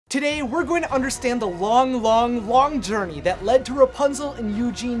Today, we're going to understand the long journey that led to Rapunzel and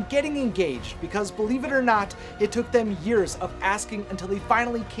Eugene getting engaged, because believe it or not, it took them years of asking until they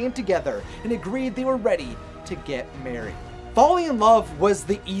finally came together and agreed they were ready to get married. Falling in love was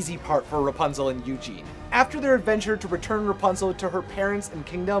the easy part for Rapunzel and Eugene. After their adventure to return Rapunzel to her parents and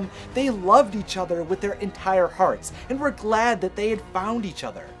kingdom, they loved each other with their entire hearts and were glad that they had found each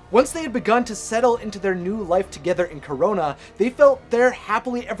other. Once they had begun to settle into their new life together in Corona, they felt their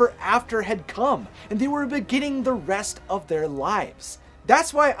happily ever after had come, and they were beginning the rest of their lives.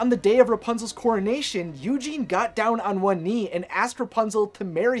 That's why on the day of Rapunzel's coronation, Eugene got down on one knee and asked Rapunzel to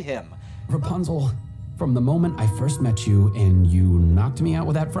marry him. Rapunzel, from the moment I first met you and you knocked me out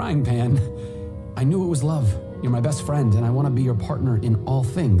with that frying pan, I knew it was love. You're my best friend and I want to be your partner in all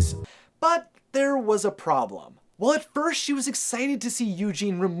things. But there was a problem. Well, at first she was excited to see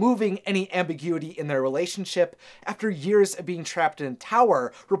Eugene removing any ambiguity in their relationship. After years of being trapped in a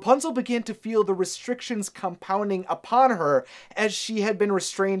tower, Rapunzel began to feel the restrictions compounding upon her as she had been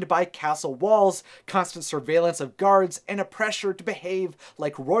restrained by castle walls, constant surveillance of guards, and a pressure to behave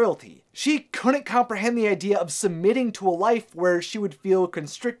like royalty. She couldn't comprehend the idea of submitting to a life where she would feel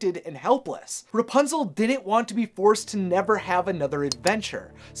constricted and helpless. Rapunzel didn't want to be forced to never have another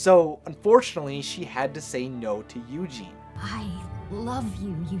adventure, so unfortunately she had to say no to Eugene. I love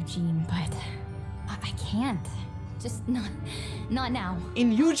you, Eugene, but I can't. Just not now.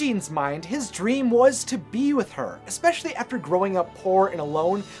 In Eugene's mind, his dream was to be with her, especially after growing up poor and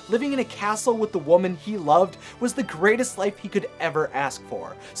alone. Living in a castle with the woman he loved was the greatest life he could ever ask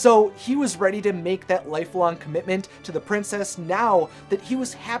for. So he was ready to make that lifelong commitment to the princess now that he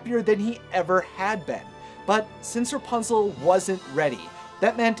was happier than he ever had been. But since Rapunzel wasn't ready,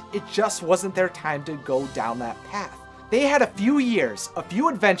 that meant it just wasn't their time to go down that path. They had a few years, a few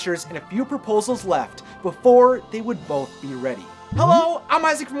adventures, and a few proposals left before they would both be ready. Hello, I'm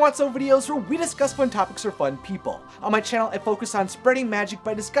Isaac from Wotso Videos, where we discuss fun topics for fun people. On my channel, I focus on spreading magic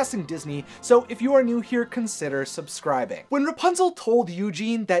by discussing Disney, so if you are new here, consider subscribing. When Rapunzel told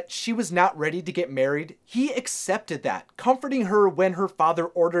Eugene that she was not ready to get married, he accepted that, comforting her when her father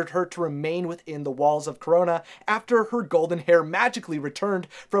ordered her to remain within the walls of Corona after her golden hair magically returned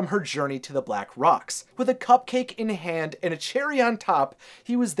from her journey to the Black Rocks. With a cupcake in hand and a cherry on top,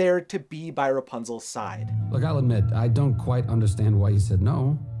 he was there to be by Rapunzel's side. Look, I'll admit, I don't quite understand why you said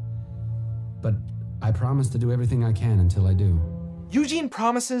no, but I promise to do everything I can until I do. Eugene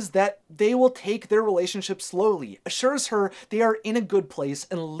promises that they will take their relationship slowly, assures her they are in a good place,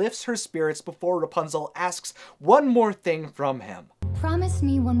 and lifts her spirits before Rapunzel asks one more thing from him. Promise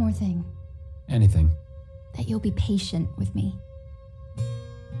me one more thing. Anything. That you'll be patient with me.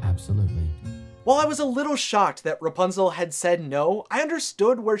 Absolutely. While I was a little shocked that Rapunzel had said no, I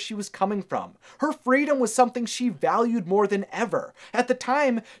understood where she was coming from. Her freedom was something she valued more than ever. At the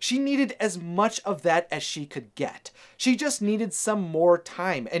time, she needed as much of that as she could get. She just needed some more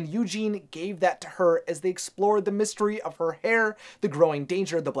time, and Eugene gave that to her as they explored the mystery of her hair, the growing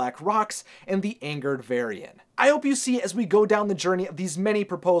danger of the Black Rocks, and the angered Varian. I hope you see as we go down the journey of these many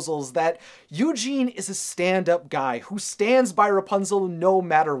proposals that Eugene is a stand-up guy who stands by Rapunzel no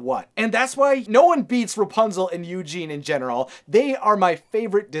matter what. And that's why no one beats Rapunzel and Eugene in general. They are my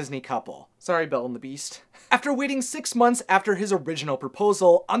favorite Disney couple. Sorry, Belle and the Beast. After waiting 6 months after his original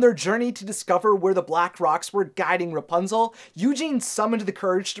proposal, on their journey to discover where the Black Rocks were guiding Rapunzel, Eugene summoned the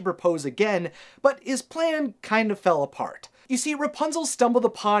courage to propose again, but his plan kind of fell apart. You see, Rapunzel stumbled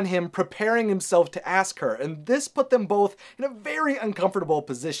upon him preparing himself to ask her, and this put them both in a very uncomfortable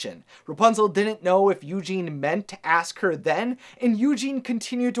position. Rapunzel didn't know if Eugene meant to ask her then, and Eugene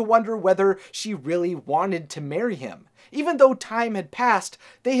continued to wonder whether she really wanted to marry him. Even though time had passed,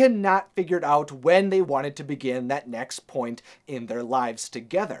 they had not figured out when they wanted to begin that next point in their lives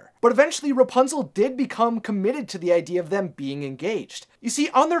together. But eventually Rapunzel did become committed to the idea of them being engaged. You see,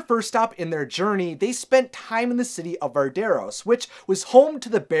 on their first stop in their journey, they spent time in the city of Vardaros, which was home to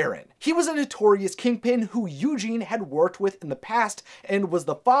the Baron. He was a notorious kingpin who Eugene had worked with in the past and was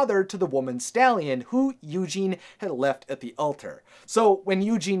the father to the woman Stallion, who Eugene had left at the altar. So when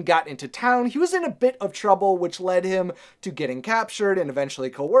Eugene got into town, he was in a bit of trouble, which led him to getting captured and eventually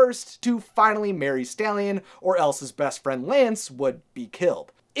coerced to finally marry Stallion, or else his best friend Lance would be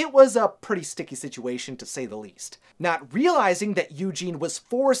killed. It was a pretty sticky situation, to say the least. Not realizing that Eugene was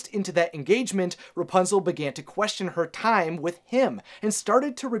forced into that engagement, Rapunzel began to question her time with him and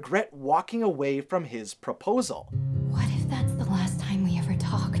started to regret walking away from his proposal. What if that's the last time we ever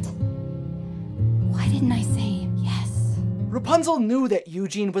talked? Why didn't I say yes? Rapunzel knew that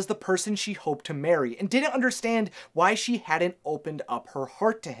Eugene was the person she hoped to marry and didn't understand why she hadn't opened up her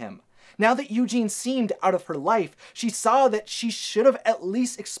heart to him. Now that Eugene seemed out of her life, she saw that she should have at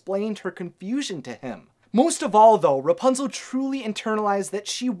least explained her confusion to him. Most of all though, Rapunzel truly internalized that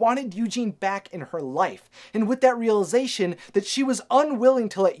she wanted Eugene back in her life, and with that realization that she was unwilling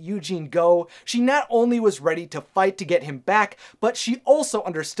to let Eugene go, she not only was ready to fight to get him back, but she also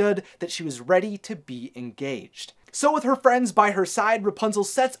understood that she was ready to be engaged. So with her friends by her side, Rapunzel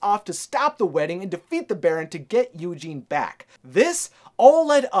sets off to stop the wedding and defeat the Baron to get Eugene back. This all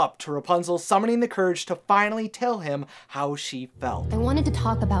led up to Rapunzel summoning the courage to finally tell him how she felt. I wanted to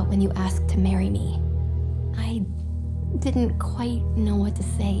talk about when you asked to marry me. I didn't quite know what to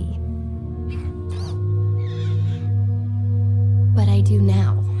say. But I do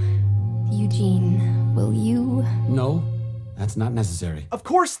now. Eugene, will you? No, that's not necessary. Of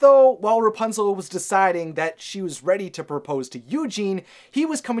course though, while Rapunzel was deciding that she was ready to propose to Eugene, he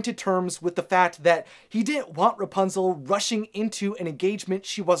was coming to terms with the fact that he didn't want Rapunzel rushing into an engagement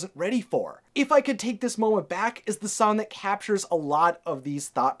she wasn't ready for. If I Could Take This Moment Back is the song that captures a lot of these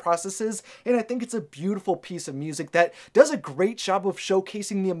thought processes, and I think it's a beautiful piece of music that does a great job of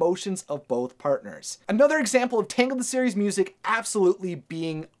showcasing the emotions of both partners. Another example of Tangled the Series music absolutely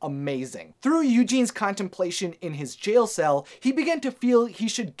being amazing. Through Eugene's contemplation in his jail cell, he began to feel he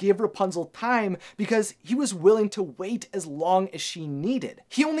should give Rapunzel time because he was willing to wait as long as she needed.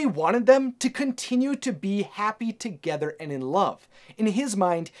 He only wanted them to continue to be happy together and in love. In his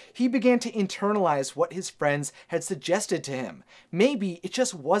mind, he began to internalize what his friends had suggested to him. Maybe it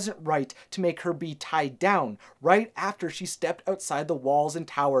just wasn't right to make her be tied down right after she stepped outside the walls and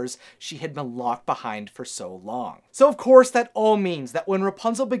towers she had been locked behind for so long. So of course that all means that when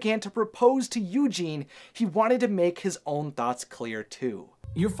Rapunzel began to propose to Eugene, he wanted to make his own thoughts clear too.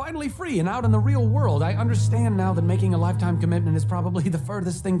 You're finally free and out in the real world. I understand now that making a lifetime commitment is probably the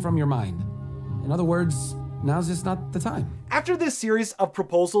furthest thing from your mind. In other words, now's just not the time. After this series of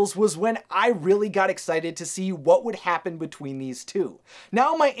proposals was when I really got excited to see what would happen between these two.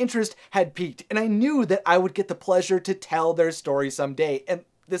 Now my interest had peaked and I knew that I would get the pleasure to tell their story someday, and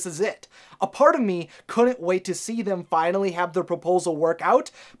this is it. A part of me couldn't wait to see them finally have their proposal work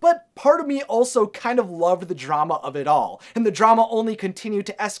out, but part of me also kind of loved the drama of it all, and the drama only continued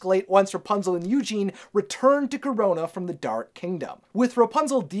to escalate once Rapunzel and Eugene returned to Corona from the Dark Kingdom. With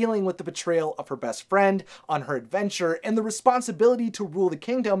Rapunzel dealing with the betrayal of her best friend on her adventure and the responsibility to rule the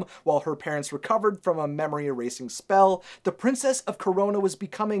kingdom while her parents recovered from a memory-erasing spell, the Princess of Corona was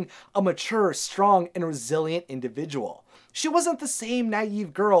becoming a mature, strong, and resilient individual. She wasn't the same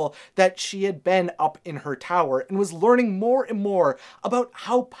naive girl that she had been up in her tower and was learning more and more about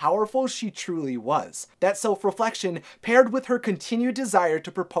how powerful she truly was. That self-reflection, paired with her continued desire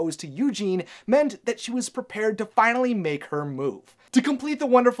to propose to Eugene, meant that she was prepared to finally make her move. To complete the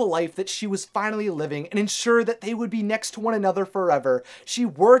wonderful life that she was finally living and ensure that they would be next to one another forever, she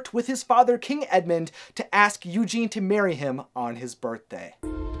worked with his father, King Edmund, to ask Eugene to marry him on his birthday.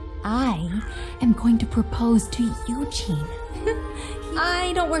 I am going to propose to Eugene.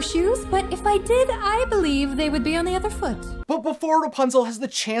 I don't wear shoes, but if I did, I believe they would be on the other foot. But before Rapunzel has the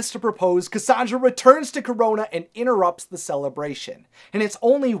chance to propose, Cassandra returns to Corona and interrupts the celebration. And it's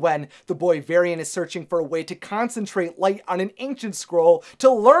only when the boy Varian is searching for a way to concentrate light on an ancient scroll to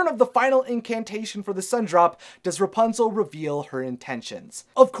learn of the final incantation for the sun drop does Rapunzel reveal her intentions.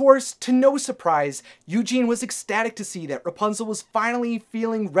 Of course, to no surprise, Eugene was ecstatic to see that Rapunzel was finally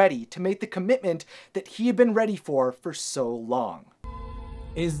feeling ready to make the commitment that he had been ready for so long.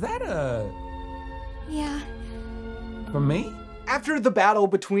 Is that Yeah. for me? After the battle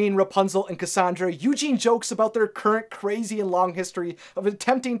between Rapunzel and Cassandra, Eugene jokes about their current crazy and long history of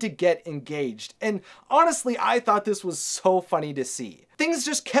attempting to get engaged. And honestly, I thought this was so funny to see. Things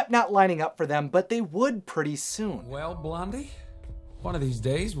just kept not lining up for them, but they would pretty soon. Well, Blondie, one of these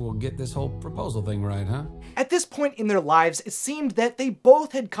days we'll get this whole proposal thing right, huh? At this point in their lives, it seemed that they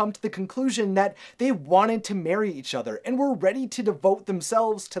both had come to the conclusion that they wanted to marry each other and were ready to devote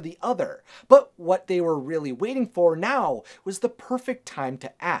themselves to the other. But what they were really waiting for now was the perfect time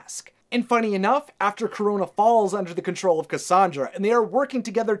to ask. And funny enough, after Corona falls under the control of Cassandra and they are working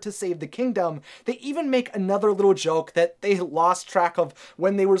together to save the kingdom, they even make another little joke that they lost track of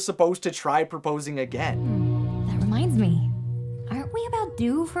when they were supposed to try proposing again. That reminds me. Aren't we about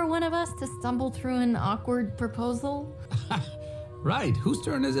due for one of us to stumble through an awkward proposal? Right, whose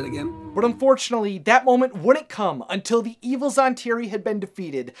turn is it again? But unfortunately, that moment wouldn't come until the evil Zontiri had been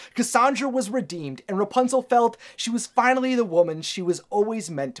defeated, Cassandra was redeemed, and Rapunzel felt she was finally the woman she was always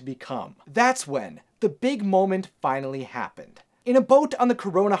meant to become. That's when the big moment finally happened. In a boat on the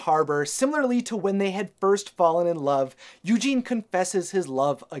Corona Harbor, similarly to when they had first fallen in love, Eugene confesses his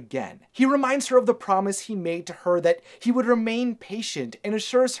love again. He reminds her of the promise he made to her that he would remain patient and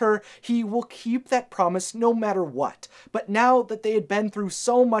assures her he will keep that promise no matter what. But now that they had been through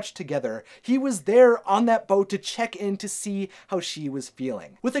so much together, he was there on that boat to check in to see how she was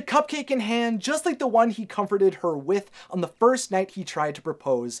feeling. With a cupcake in hand, just like the one he comforted her with on the first night he tried to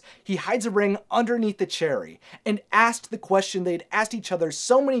propose, he hides a ring underneath the cherry and asked the question they'd asked each other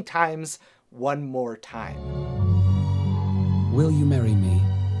so many times one more time. Will you marry me,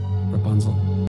 Rapunzel?